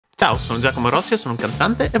Ciao, sono Giacomo Rossi e sono un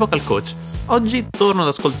cantante e vocal coach. Oggi torno ad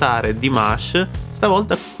ascoltare Dimash,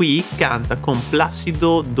 stavolta qui canta con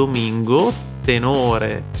Placido Domingo,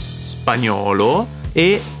 tenore spagnolo,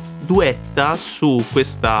 e duetta su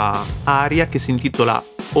questa aria che si intitola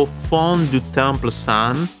Au fond du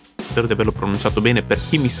𝘺𝘶𝘳𝘯, spero di averlo pronunciato bene per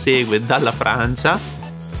chi mi segue dalla Francia,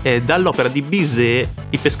 dall'opera di Bizet,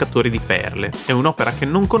 I pescatori di perle. È un'opera che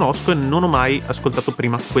non conosco e non ho mai ascoltato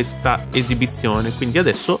prima questa esibizione, quindi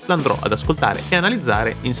adesso l'andrò ad ascoltare e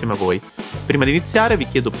analizzare insieme a voi. Prima di iniziare vi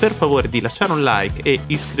chiedo per favore di lasciare un like e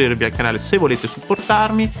iscrivervi al canale se volete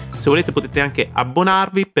supportarmi. Se volete potete anche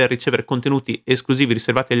abbonarvi per ricevere contenuti esclusivi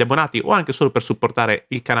riservati agli abbonati o anche solo per supportare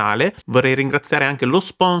il canale. Vorrei ringraziare anche lo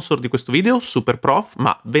sponsor di questo video, Superprof,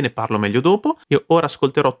 ma ve ne parlo meglio dopo. Io ora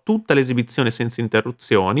ascolterò tutta l'esibizione senza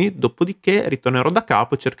interruzioni, dopodiché ritornerò da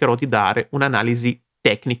capo e cercherò di dare un'analisi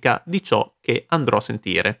tecnica di ciò che andrò a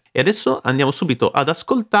sentire. E adesso andiamo subito ad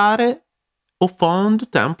ascoltare Au fond du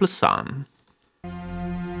𝘺𝘶𝘳𝘯.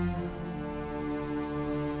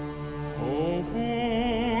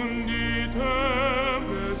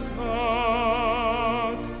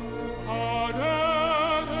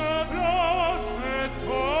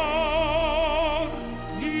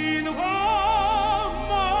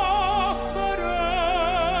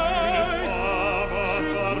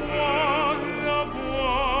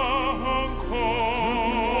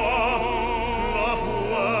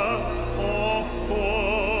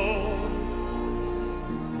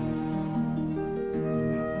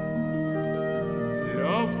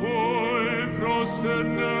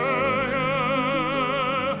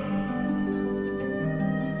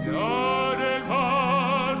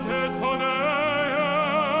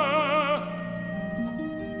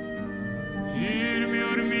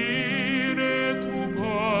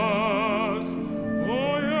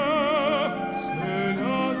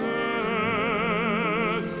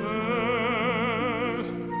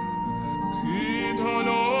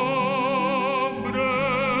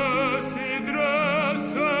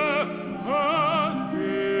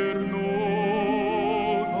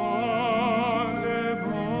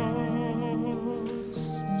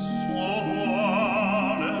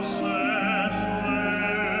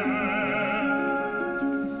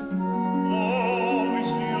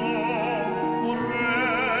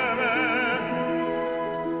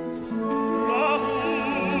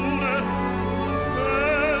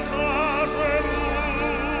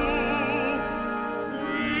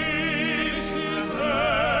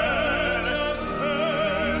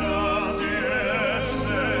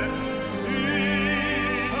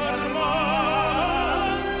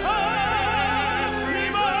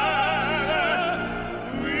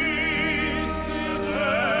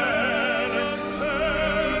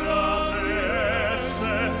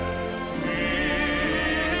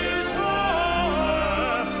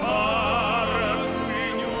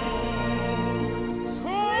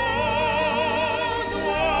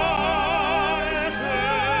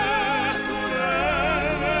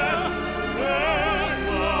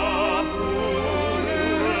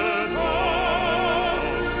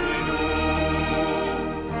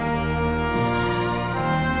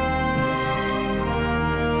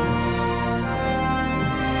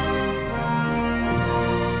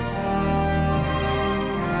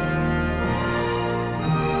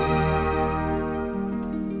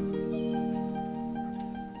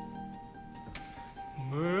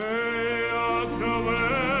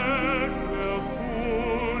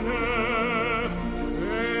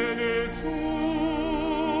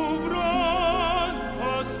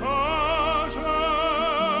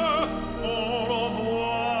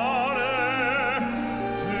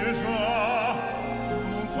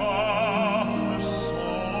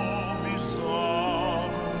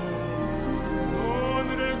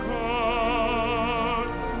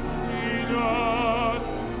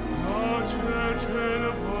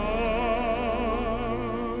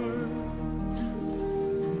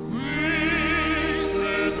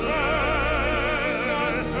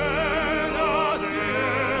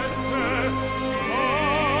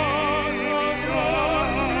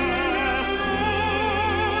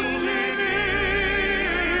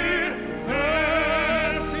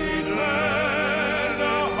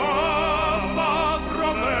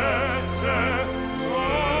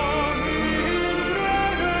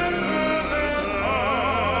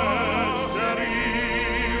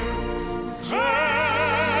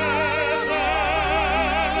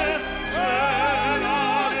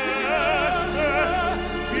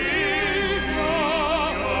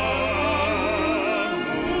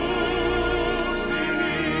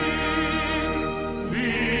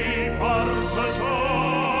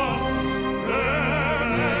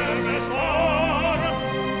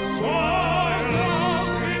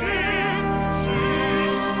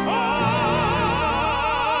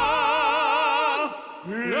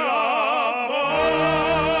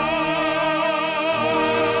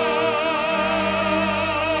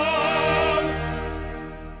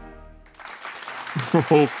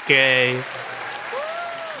 Ok.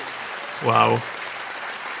 Wow.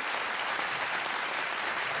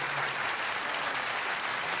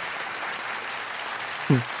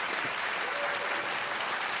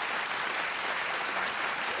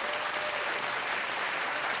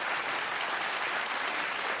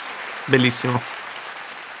 Bellissimo.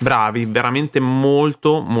 Bravi, veramente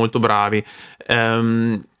molto, molto bravi.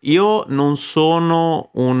 Io non sono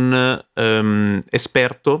un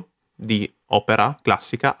esperto di opera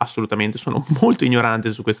classica, assolutamente, sono molto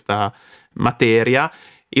ignorante su questa materia.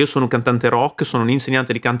 Io sono un cantante rock, sono un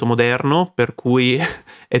insegnante di canto moderno, per cui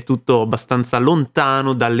è tutto abbastanza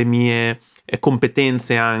lontano dalle mie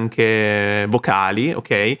competenze anche vocali,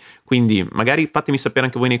 ok? Quindi magari fatemi sapere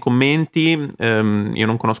anche voi nei commenti. Io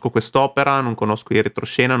non conosco quest'opera, non conosco il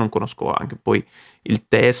retroscena, non conosco anche poi il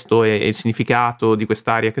testo e il significato di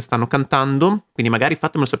quest'aria che stanno cantando, quindi magari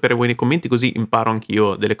fatemelo sapere voi nei commenti, così imparo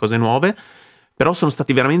anch'io delle cose nuove. Però sono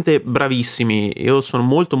stati veramente bravissimi. Io sono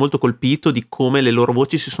molto molto colpito di come le loro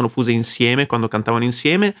voci si sono fuse insieme quando cantavano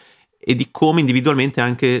insieme, e di come individualmente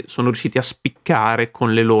anche sono riusciti a spiccare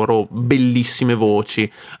con le loro bellissime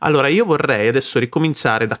voci. Allora io vorrei adesso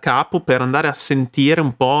ricominciare da capo per andare a sentire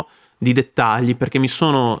un po' di dettagli, perché mi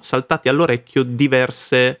sono saltati all'orecchio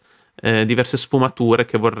diverse sfumature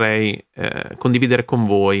che vorrei condividere con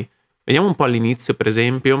voi. Vediamo un po' all'inizio, per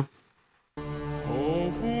esempio.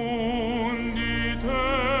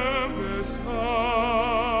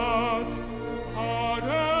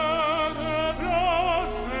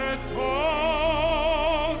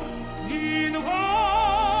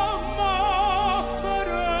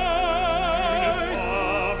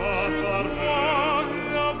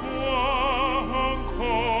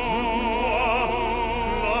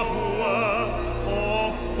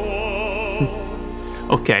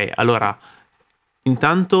 Ok, allora,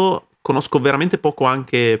 intanto conosco veramente poco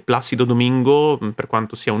anche Placido Domingo, per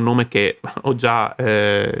quanto sia un nome che ho già,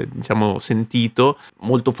 diciamo, sentito,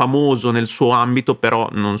 molto famoso nel suo ambito, però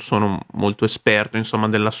non sono molto esperto, insomma,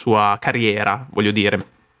 della sua carriera, voglio dire.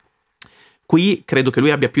 Qui credo che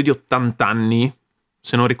lui abbia più di 80 anni,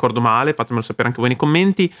 se non ricordo male, fatemelo sapere anche voi nei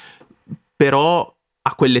commenti, però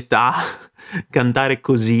a quell'età cantare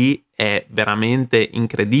così è veramente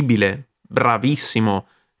incredibile. Bravissimo,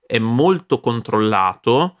 è molto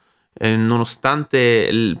controllato,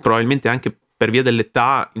 nonostante probabilmente anche per via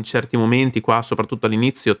dell'età in certi momenti qua, soprattutto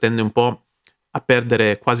all'inizio, tende un po' a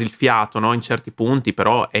perdere quasi il fiato, no? In certi punti,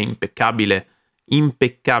 però è impeccabile,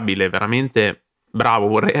 impeccabile, veramente bravo.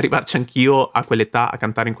 Vorrei arrivarci anch'io a quell'età a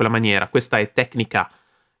cantare in quella maniera. Questa è tecnica.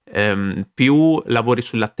 Più lavori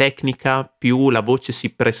sulla tecnica, più la voce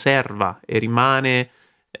si preserva e rimane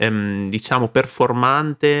diciamo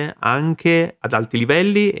performante anche ad alti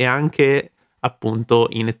livelli e anche appunto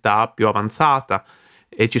in età più avanzata.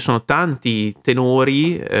 E ci sono tanti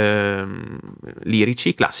tenori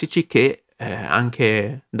lirici classici che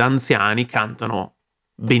anche da anziani cantano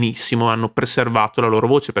benissimo, hanno preservato la loro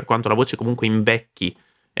voce, per quanto la voce comunque invecchi.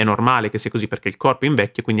 È normale che sia così perché il corpo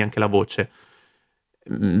invecchia, quindi anche la voce.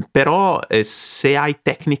 Però se hai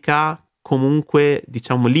tecnica, comunque,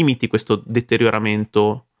 diciamo, limiti questo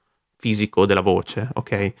deterioramento fisico della voce,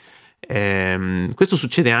 ok? Questo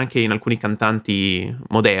succede anche in alcuni cantanti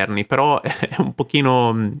moderni, però è un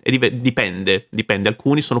pochino... dipende.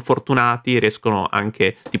 Alcuni sono fortunati e riescono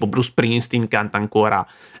anche... Tipo Bruce Springsteen canta ancora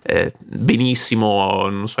benissimo,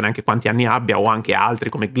 non so neanche quanti anni abbia, o anche altri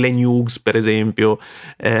come Glenn Hughes, per esempio,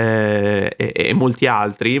 e molti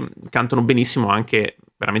altri cantano benissimo anche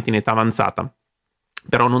veramente in età avanzata.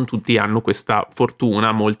 Però non tutti hanno questa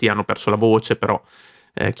fortuna, molti hanno perso la voce, però...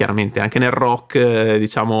 chiaramente anche nel rock,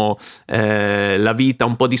 diciamo, la vita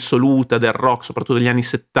un po' dissoluta del rock, soprattutto degli anni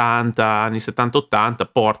 70-80,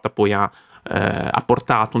 porta poi ha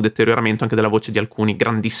portato un deterioramento anche della voce di alcuni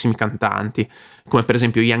grandissimi cantanti, come per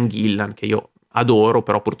esempio Ian Gillan, che io adoro,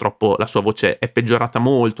 però purtroppo la sua voce è peggiorata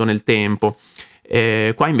molto nel tempo.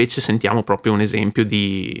 Qua invece sentiamo proprio un esempio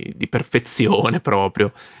di perfezione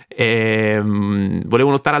proprio. Volevo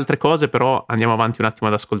notare altre cose, però andiamo avanti un attimo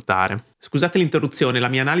ad ascoltare. Scusate l'interruzione, la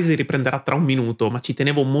mia analisi riprenderà tra un minuto, ma ci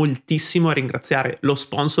tenevo moltissimo a ringraziare lo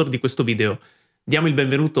sponsor di questo video. Diamo il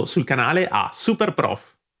benvenuto sul canale a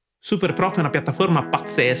SuperProf. SuperProf è una piattaforma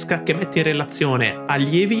pazzesca che mette in relazione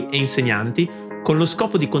allievi e insegnanti con lo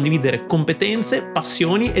scopo di condividere competenze,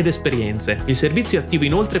 passioni ed esperienze. Il servizio è attivo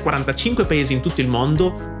in oltre 45 paesi in tutto il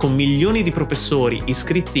mondo, con milioni di professori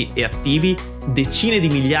iscritti e attivi, decine di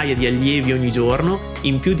migliaia di allievi ogni giorno,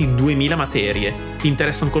 in più di 2000 materie. Ti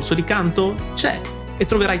interessa un corso di canto? C'è! E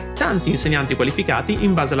troverai tanti insegnanti qualificati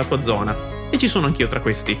in base alla tua zona. E ci sono anch'io tra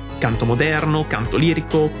questi. Canto moderno, canto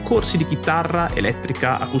lirico, corsi di chitarra,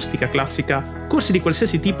 elettrica, acustica classica, corsi di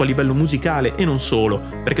qualsiasi tipo a livello musicale e non solo,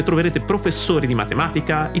 perché troverete professori di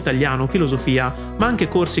matematica, italiano, filosofia, ma anche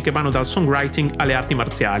corsi che vanno dal songwriting alle arti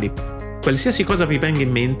marziali. Qualsiasi cosa vi venga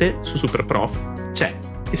in mente su Superprof c'è.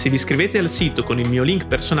 E se vi iscrivete al sito con il mio link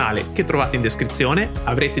personale che trovate in descrizione,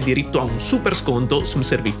 avrete diritto a un super sconto sul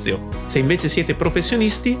servizio. Se invece siete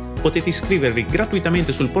professionisti, potete iscrivervi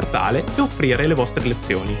gratuitamente sul portale e offrire le vostre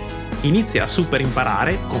lezioni. Inizia a super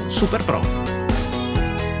imparare con Superprof.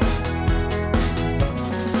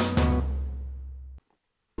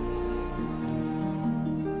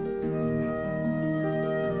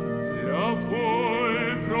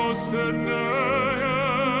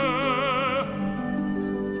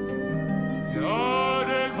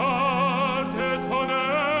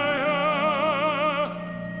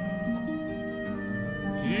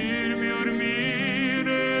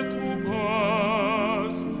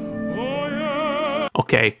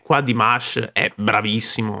 Ok, qua DIMASH è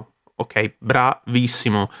bravissimo, ok,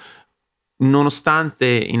 bravissimo. Nonostante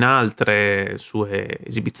in altre sue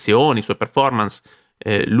esibizioni, sue performance,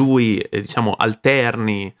 lui, diciamo,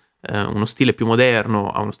 alterni uno stile più moderno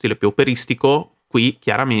a uno stile più operistico, qui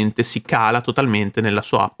chiaramente si cala totalmente nella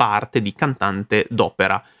sua parte di cantante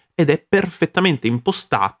d'opera ed è perfettamente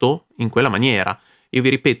impostato in quella maniera. Io vi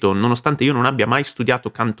ripeto, nonostante io non abbia mai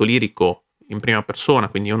studiato canto lirico in prima persona,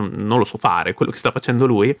 quindi io non lo so fare, quello che sta facendo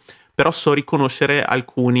lui, però so riconoscere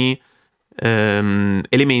alcuni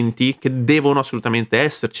elementi che devono assolutamente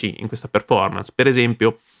esserci in questa performance. Per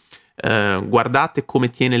esempio, guardate come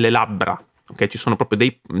tiene le labbra, ok? Ci sono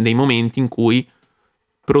proprio dei momenti in cui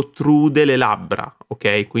protrude le labbra,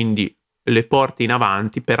 ok? Quindi le porta in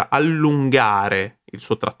avanti per allungare il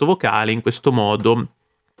suo tratto vocale, in questo modo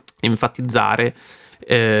enfatizzare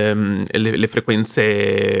le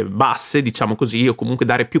frequenze basse, diciamo così, o comunque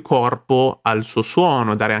dare più corpo al suo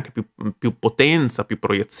suono, dare anche più potenza, più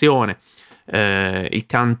proiezione. Il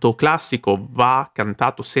canto classico va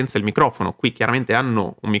cantato senza il microfono. Qui chiaramente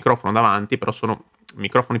hanno un microfono davanti, però sono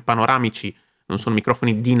microfoni panoramici, non sono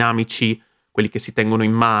microfoni dinamici, quelli che si tengono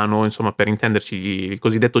in mano, insomma, per intenderci, il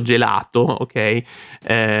cosiddetto gelato, ok?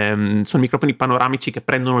 Sono microfoni panoramici che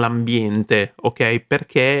prendono l'ambiente, ok?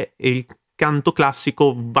 Perché il canto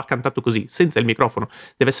classico va cantato così, senza il microfono.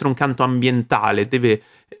 Deve essere un canto ambientale,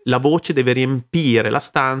 la voce deve riempire la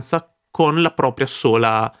stanza con la propria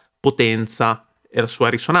sola potenza e la sua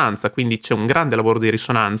risonanza, quindi c'è un grande lavoro di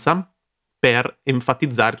risonanza per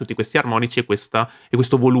enfatizzare tutti questi armonici e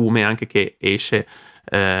questo volume anche che esce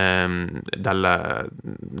dalla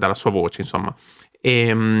sua voce, insomma.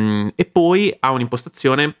 E poi ha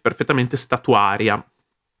un'impostazione perfettamente statuaria.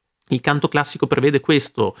 Il canto classico prevede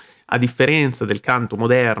questo, a differenza del canto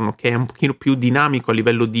moderno, che è un pochino più dinamico a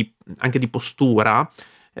livello anche di postura.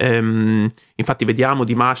 Infatti vediamo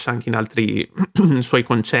DIMASH anche in altri suoi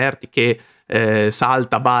concerti che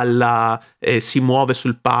salta, balla, si muove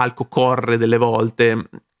sul palco, corre delle volte.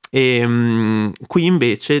 Qui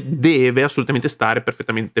invece deve assolutamente stare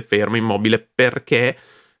perfettamente fermo, immobile, perché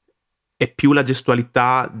è più la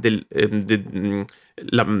gestualità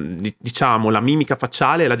diciamo, la mimica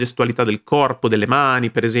facciale e la gestualità del corpo, delle mani,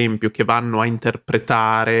 per esempio, che vanno a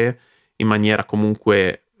interpretare in maniera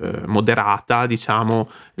comunque moderata, diciamo,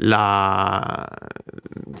 quello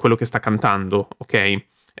che sta cantando, ok?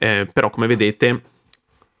 Però come vedete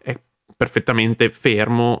è perfettamente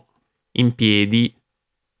fermo, in piedi,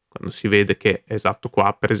 quando si vede che, esatto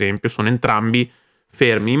qua, per esempio, sono entrambi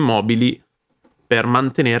fermi, immobili, per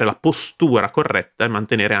mantenere la postura corretta e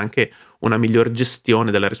mantenere anche una miglior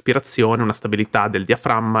gestione della respirazione, una stabilità del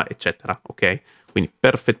diaframma, eccetera, ok? Quindi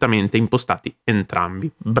perfettamente impostati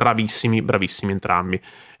entrambi, bravissimi, bravissimi entrambi.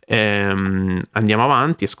 Andiamo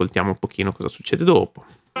avanti, ascoltiamo un pochino cosa succede dopo.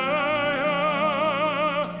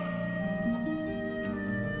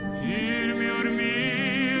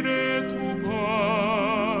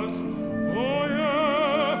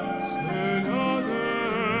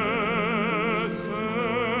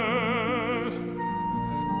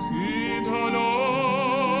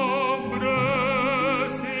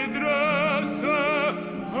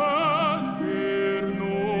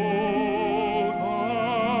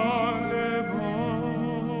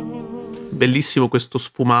 Bellissimo questo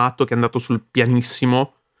sfumato che è andato sul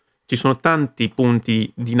pianissimo. Ci sono tanti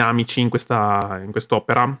punti dinamici in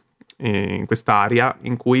quest'opera, in quest'aria,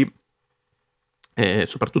 in cui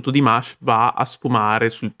soprattutto DIMASH va a sfumare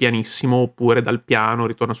sul pianissimo oppure dal piano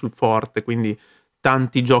ritorna sul forte, quindi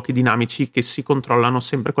tanti giochi dinamici che si controllano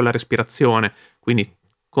sempre con la respirazione. Quindi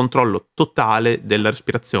controllo totale della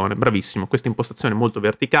respirazione, bravissimo. Questa impostazione molto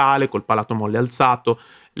verticale, col palato molle alzato,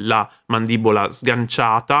 la mandibola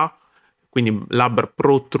sganciata, quindi labbra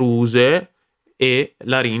protruse e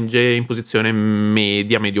laringe in posizione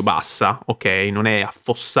media, medio-bassa, ok? Non è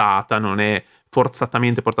affossata, non è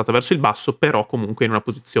forzatamente portata verso il basso, però comunque in una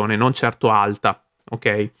posizione non certo alta,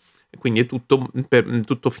 ok? Quindi è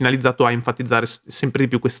tutto finalizzato a enfatizzare sempre di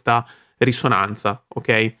più questa risonanza,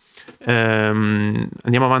 ok?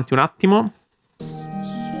 Andiamo avanti un attimo.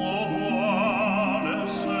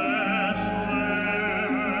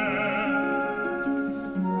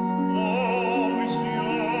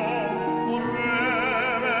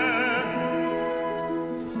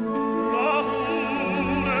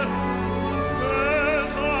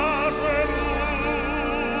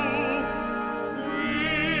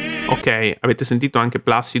 Ok, avete sentito anche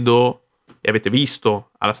Placido e avete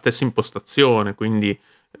visto, ha la stessa impostazione, quindi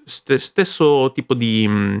stesso tipo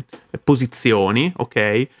di posizioni,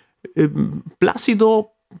 ok?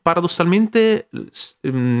 Placido, paradossalmente,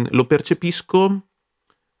 lo percepisco,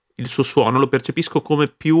 il suo suono lo percepisco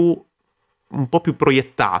come un po' più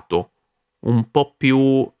proiettato, un po'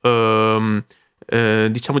 più,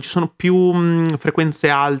 diciamo, ci sono più frequenze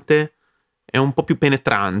alte, è un po' più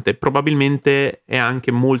penetrante, probabilmente è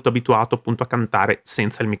anche molto abituato appunto a cantare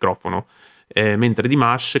senza il microfono, mentre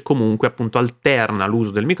DIMASH comunque appunto alterna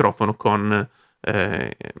l'uso del microfono con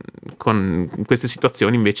queste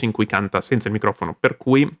situazioni invece in cui canta senza il microfono, per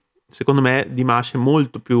cui secondo me DIMASH è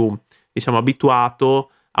molto più, diciamo,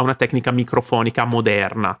 abituato a una tecnica microfonica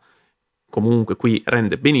moderna. Comunque qui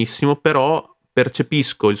rende benissimo, però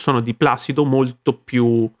percepisco il suono di Placido molto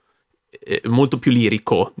più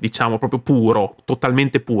lirico, diciamo, proprio puro,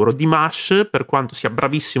 totalmente puro. DIMASH, per quanto sia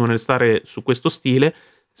bravissimo nel stare su questo stile,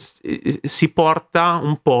 si porta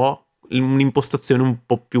un po' un'impostazione un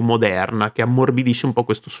po' più moderna, che ammorbidisce un po'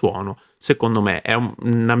 questo suono. Secondo me è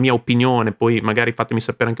una mia opinione, poi magari fatemi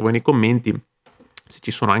sapere anche voi nei commenti, se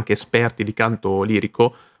ci sono anche esperti di canto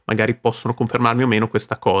lirico, magari possono confermarmi o meno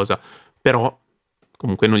questa cosa, però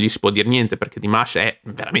comunque non gli si può dire niente, perché DIMASH è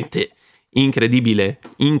veramente incredibile,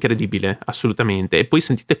 incredibile, assolutamente. E poi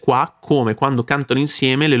sentite qua come quando cantano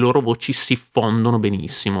insieme le loro voci si fondono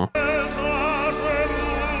benissimo.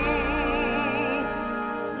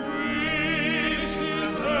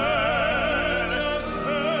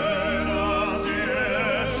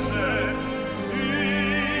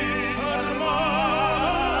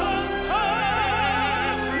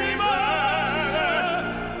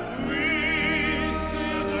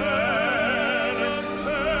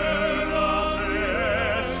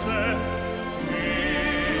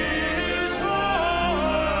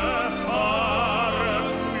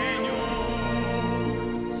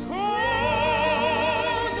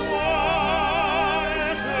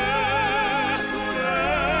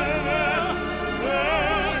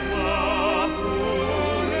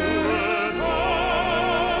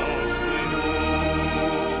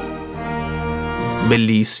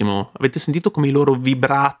 Bellissimo. Avete sentito come i loro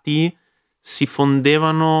vibrati si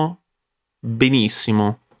fondevano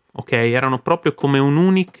benissimo, ok? Erano proprio come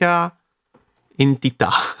un'unica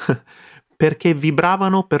entità, perché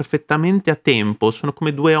vibravano perfettamente a tempo. Sono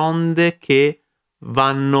come due onde che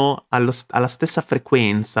vanno alla stessa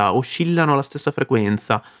frequenza, oscillano alla stessa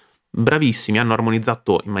frequenza. Bravissimi, hanno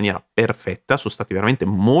armonizzato in maniera perfetta, sono stati veramente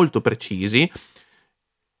molto precisi.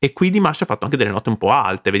 E qui DIMASH ha fatto anche delle note un po'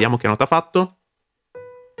 alte. Vediamo che nota ha fatto.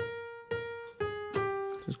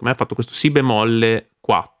 Secondo me ha fatto questo Si bemolle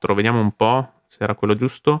 4. Vediamo un po' se era quello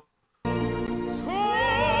giusto.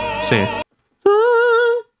 Sì.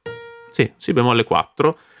 Sì, Si bemolle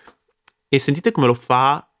 4. E sentite come lo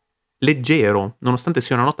fa leggero, nonostante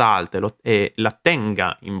sia una nota alta e la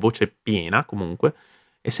tenga in voce piena, comunque,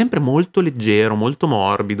 è sempre molto leggero, molto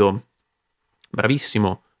morbido.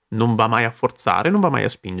 Bravissimo. Non va mai a forzare, non va mai a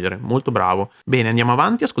spingere. Molto bravo. Bene, andiamo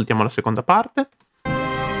avanti, ascoltiamo la seconda parte.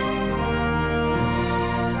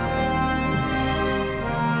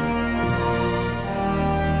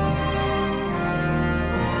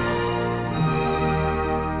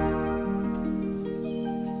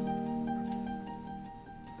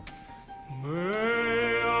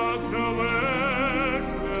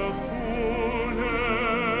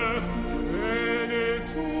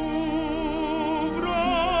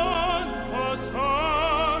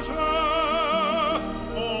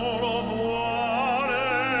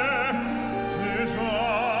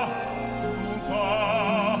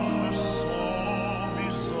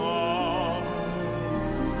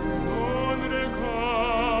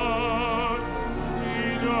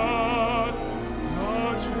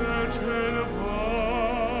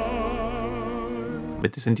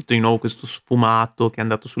 Avete sentito di nuovo questo sfumato che è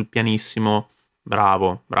andato sul pianissimo?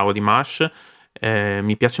 Bravo, bravo DIMASH.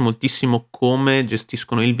 Mi piace moltissimo come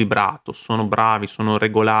gestiscono il vibrato, sono bravi, sono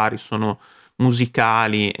regolari, sono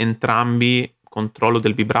musicali, entrambi, controllo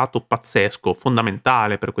del vibrato pazzesco,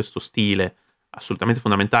 fondamentale per questo stile, assolutamente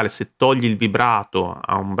fondamentale. Se togli il vibrato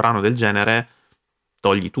a un brano del genere,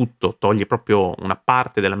 togli tutto, togli proprio una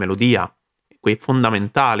parte della melodia. È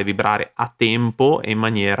fondamentale vibrare a tempo e in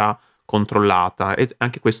maniera controllata, e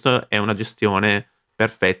anche questa è una gestione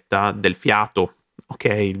perfetta del fiato. Ok,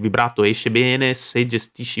 il vibrato esce bene se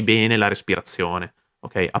gestisci bene la respirazione.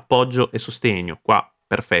 Ok, appoggio e sostegno, qua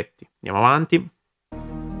perfetti. Andiamo avanti.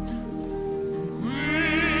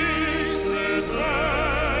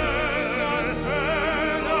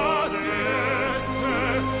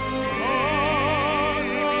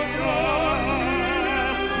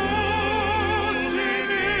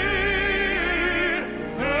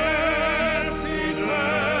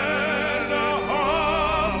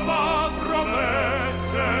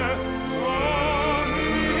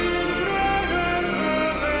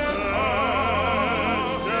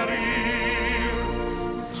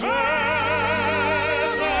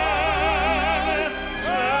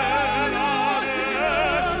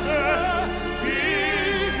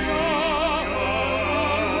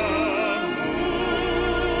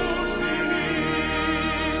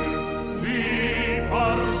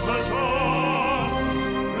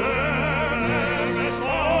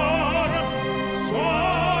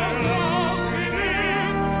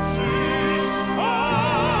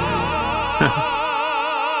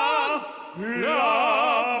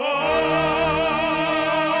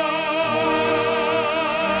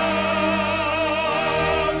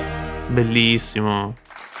 Bellissimo.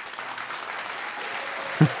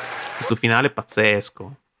 Questo finale è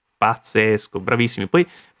pazzesco, pazzesco, bravissimi. Poi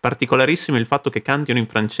particolarissimo il fatto che cantino in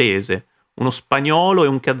francese, uno spagnolo e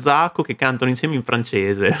un kazako che cantano insieme in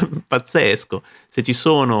francese, pazzesco. Se ci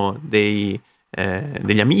sono degli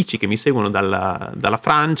amici che mi seguono dalla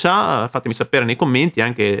Francia, fatemi sapere nei commenti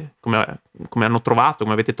anche come hanno trovato,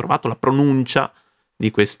 come avete trovato la pronuncia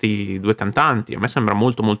di questi due cantanti. A me sembra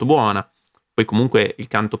molto molto buona. Poi comunque il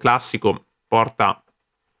canto classico porta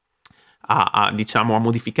diciamo, a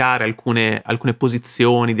modificare alcune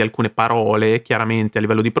posizioni di alcune parole, chiaramente a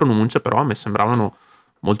livello di pronuncia, però a me sembravano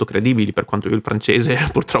molto credibili, per quanto io il francese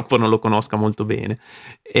purtroppo non lo conosca molto bene.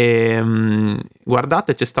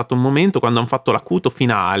 Guardate, c'è stato un momento quando hanno fatto l'acuto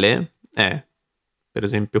finale, per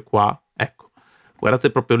esempio qua, ecco,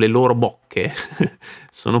 guardate proprio le loro bocche,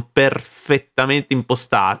 sono perfettamente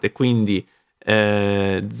impostate, quindi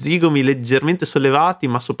zigomi leggermente sollevati,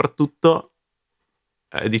 ma soprattutto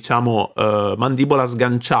diciamo mandibola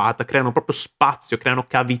sganciata, creano proprio spazio, creano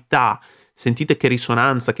cavità. Sentite che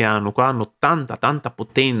risonanza che hanno, qua hanno tanta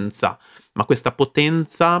potenza, ma questa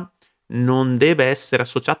potenza non deve essere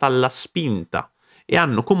associata alla spinta, e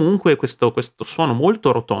hanno comunque questo suono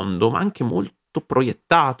molto rotondo, ma anche molto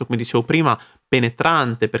proiettato, come dicevo prima,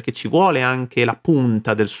 penetrante, perché ci vuole anche la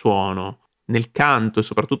punta del suono. Nel canto, e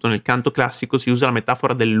soprattutto nel canto classico, si usa la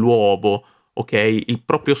metafora dell'uovo, ok? Il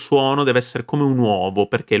proprio suono deve essere come un uovo,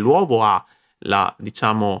 perché l'uovo ha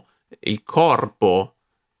diciamo, il corpo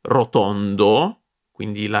rotondo,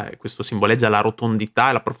 quindi questo simboleggia la rotondità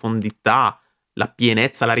e la profondità, la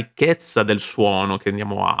pienezza, la ricchezza del suono che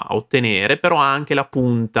andiamo a ottenere, però ha anche la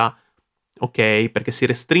punta, ok? Perché si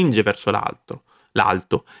restringe verso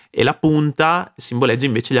l'alto, e la punta simboleggia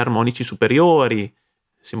invece gli armonici superiori,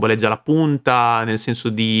 simboleggia la punta nel senso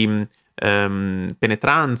di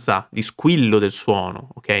penetranza, di squillo del suono,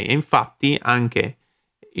 ok? E infatti anche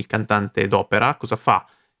il cantante d'opera cosa fa?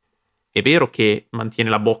 È vero che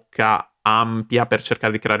mantiene la bocca ampia per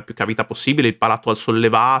cercare di creare più cavità possibile, il palato al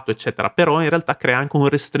sollevato, eccetera, però in realtà crea anche un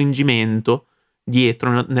restringimento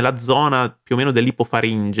dietro, nella zona più o meno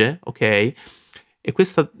dell'ipofaringe, ok? E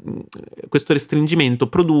questo restringimento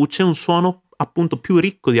produce un suono appunto più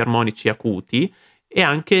ricco di armonici acuti, e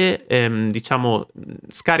anche, diciamo,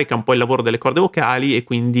 scarica un po' il lavoro delle corde vocali, e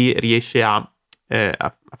quindi riesce a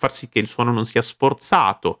far sì che il suono non sia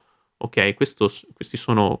sforzato. Ok, queste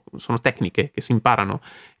sono tecniche che si imparano,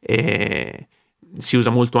 si usa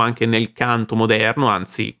molto anche nel canto moderno,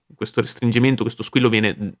 anzi questo restringimento, questo squillo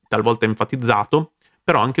viene talvolta enfatizzato,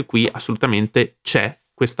 però anche qui assolutamente c'è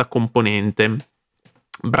questa componente.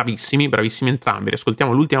 Bravissimi, bravissimi entrambi.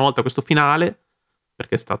 Riascoltiamo l'ultima volta questo finale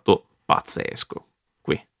perché è stato pazzesco.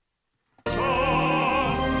 Qui.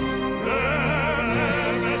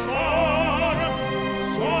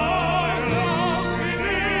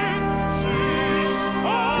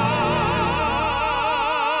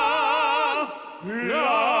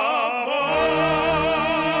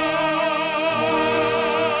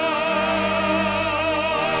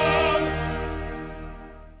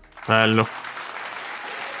 Bello.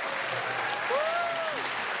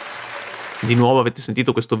 Di nuovo avete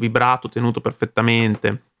sentito questo vibrato tenuto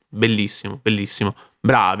perfettamente. Bellissimo, bellissimo.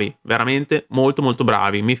 Bravi, veramente molto molto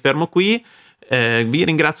bravi. Mi fermo qui. Vi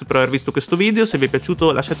ringrazio per aver visto questo video. Se vi è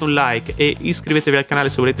piaciuto lasciate un like e iscrivetevi al canale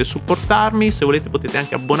se volete supportarmi. Se volete potete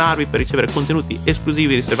anche abbonarvi per ricevere contenuti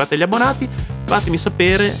esclusivi riservati agli abbonati. Fatemi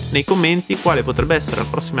sapere nei commenti quale potrebbe essere la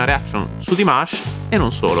prossima reaction su Dimash e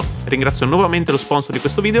non solo. Ringrazio nuovamente lo sponsor di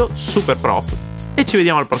questo video, Super Prof, e ci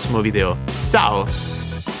vediamo al prossimo video. Ciao!